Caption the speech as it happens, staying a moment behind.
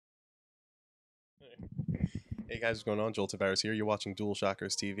Hey guys, what's going on? Joel Tavares here. You're watching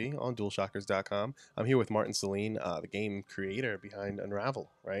DualShockers TV on DualShockers.com. I'm here with Martin Sahlin, the game creator behind Unravel,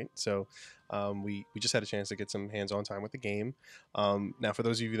 right? So we just had a chance to get some hands-on time with the game. Now, for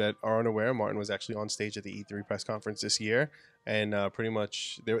those of you that are unaware, Martin was actually on stage at the E3 press conference this year, and pretty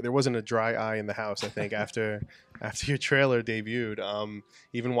much there wasn't a dry eye in the house. I think after your trailer debuted,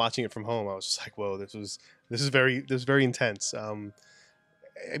 even watching it from home, I was just like, whoa, this is very intense.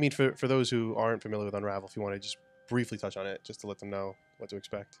 I mean, for those who aren't familiar with Unravel, if you want to just briefly touch on it, just to let them know what to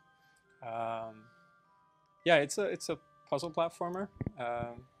expect. Yeah, it's a puzzle platformer,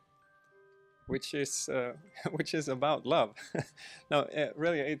 which is which is about love. No,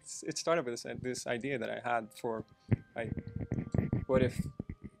 really, it started with this idea that I had for, like, what if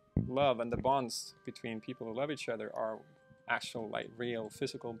love and the bonds between people who love each other are actual, like, real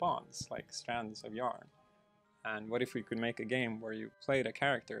physical bonds, like strands of yarn. And what if we could make a game where you played a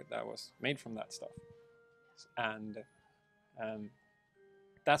character that was made from that stuff? And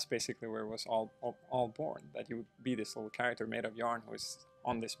that's basically where it was all born. That you would be this little character made of yarn who is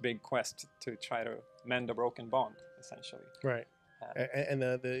on this big quest to try to mend a broken bond, essentially. Right. And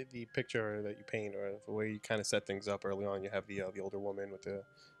the picture that you paint, or the way you kind of set things up early on, you have the older woman with the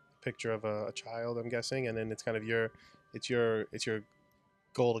picture of a child, I'm guessing, and then it's kind of your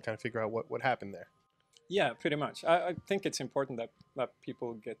goal to kind of figure out what happened there. Yeah, pretty much. I think it's important that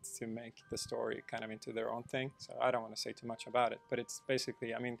people get to make the story kind of into their own thing. So I don't want to say too much about it, but it's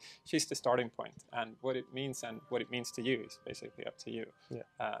basically, I mean, she's the starting point, and what it means to you is basically up to you.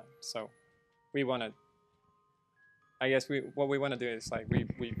 Yeah. So we want to, I guess what we want to do is, like,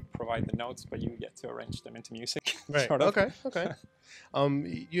 we provide the notes, but you get to arrange them into music. Right. Sort of. Okay.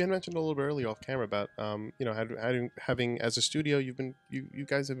 You had mentioned a little bit earlier off camera about having as a studio, you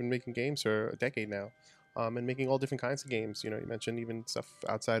guys have been making games for a decade now. And making all different kinds of games. You know, you mentioned even stuff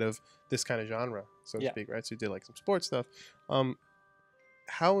outside of this kind of genre, so to speak, right? So you did like some sports stuff.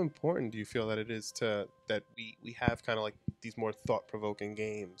 How important do you feel that it is that we have kind of like these more thought-provoking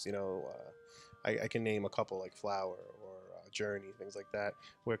games? You know, I can name a couple, like Flower or Journey, things like that,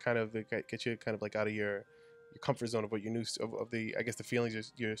 where kind of they get you kind of like out of your comfort zone of what you knew of the, I guess, the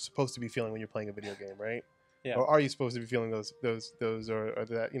feelings you're supposed to be feeling when you're playing a video game, right? Yeah. Or are you supposed to be feeling those or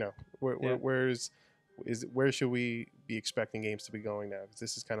that, you know, where should we be expecting games to be going now? Because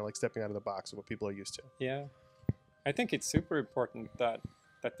this is kind of like stepping out of the box of what people are used to. Yeah, I think it's super important that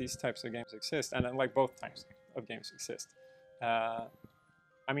these types of games exist, and like both types of games exist. I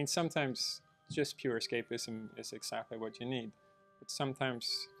mean, sometimes just pure escapism is exactly what you need, but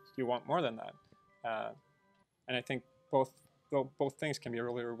sometimes you want more than that. And I think both things can be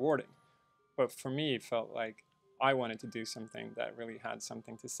really rewarding. But for me, it felt like I wanted to do something that really had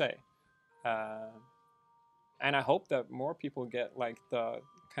something to say. And I hope that more people get, like, the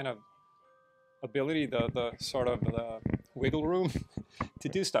kind of ability, the sort of the wiggle room to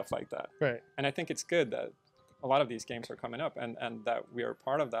do stuff like that. Right. And I think it's good that a lot of these games are coming up, and that we are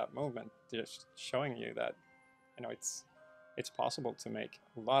part of that movement, just showing you that, you know, it's possible to make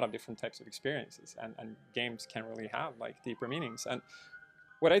a lot of different types of experiences, and games can really have, like, deeper meanings. And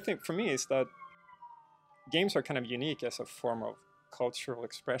what I think for me is that games are kind of unique as a form of cultural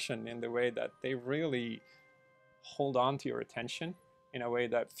expression in the way that they really hold on to your attention in a way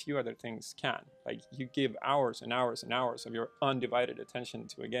that few other things can. Like, you give hours and hours and hours of your undivided attention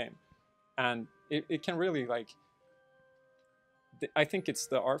to a game, and it can really, like, I think it's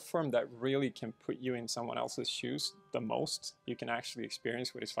the art form that really can put you in someone else's shoes the most. You can actually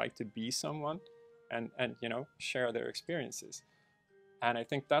experience what it's like to be someone, and you know, share their experiences. And I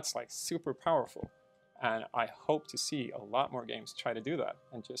think that's, like, super powerful, and I hope to see a lot more games try to do that.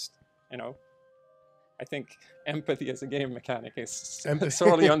 And just, you know, I think empathy as a game mechanic is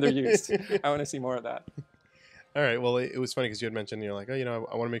sorely underused. I want to see more of that. All right. Well, it was funny because you had mentioned, you're like, oh, you know,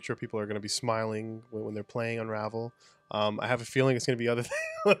 I want to make sure people are going to be smiling when they're playing Unravel. I have a feeling it's going to be other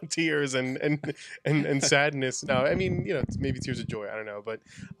tears and sadness. No, I mean, you know, maybe tears of joy. I don't know, but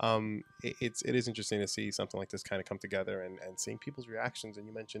it is interesting to see something like this kind of come together, and seeing people's reactions. And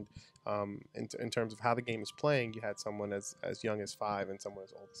you mentioned in terms of how the game is playing, you had someone as young as 5 and someone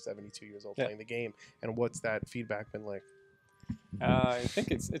as old as 72 years old playing the game. And what's that feedback been like? I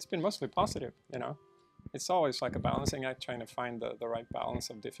think it's been mostly positive. You know, it's always like a balancing act, trying to find the right balance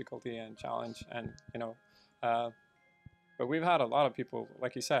of difficulty and challenge, and, you know. But we've had a lot of people,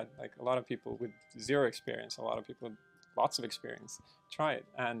 like you said, like a lot of people with zero experience, a lot of people with lots of experience try it,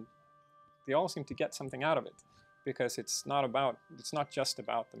 and they all seem to get something out of it, because it's not just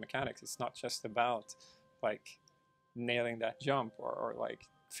about the mechanics. It's not just about, like, nailing that jump or like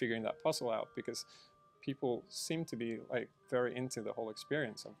figuring that puzzle out, because people seem to be like very into the whole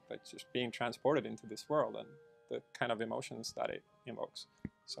experience of like just being transported into this world and the kind of emotions that it invokes.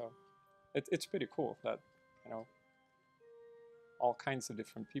 So it's pretty cool that, you know, all kinds of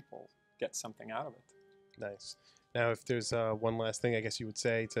different people get something out of it. Nice. Now, if there's one last thing, I guess you would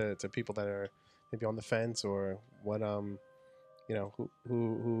say to people that are maybe on the fence, or what you know,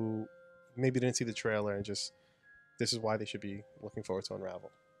 who maybe didn't see the trailer and just this is why they should be looking forward to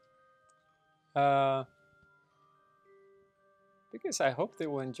Unravel. Uh, because I hope they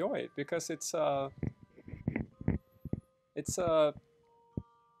will enjoy it, because it's a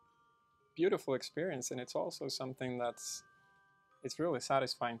beautiful experience, and it's also something that's it's really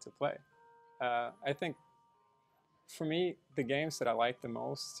satisfying to play. I think for me, the games that I like the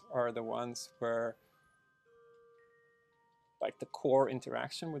most are the ones where like the core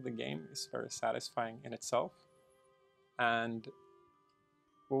interaction with the game is very satisfying in itself. And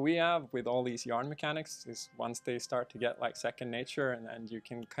what we have with all these yarn mechanics is once they start to get like second nature, and you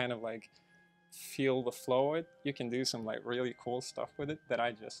can kind of like feel the flow of it, you can do some like really cool stuff with it that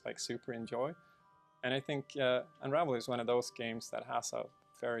I just like super enjoy. And I think Unravel is one of those games that has a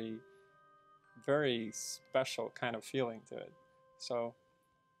very, very special kind of feeling to it. So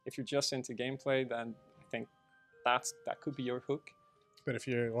if you're just into gameplay, then I think that could be your hook. But if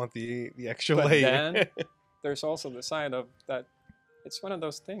you want the extra But layer, then there's also the side of that it's one of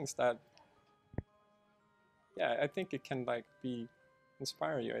those things that, yeah, I think it can like be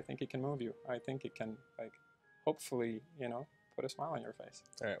inspire you. I think it can move you. I think it can like hopefully, you know, put a smile on your face.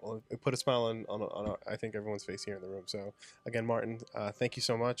 all right. Well, it put a smile on I think everyone's face here in the room. So again, Martin, thank you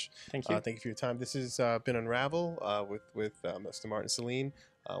so much. Thank you. Thank you for your time. This has been Unravel with Mr. Martin Sahlin,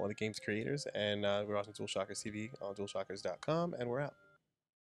 one of the game's creators, and we're watching DualShockers TV on DualShockers.com, and we're out.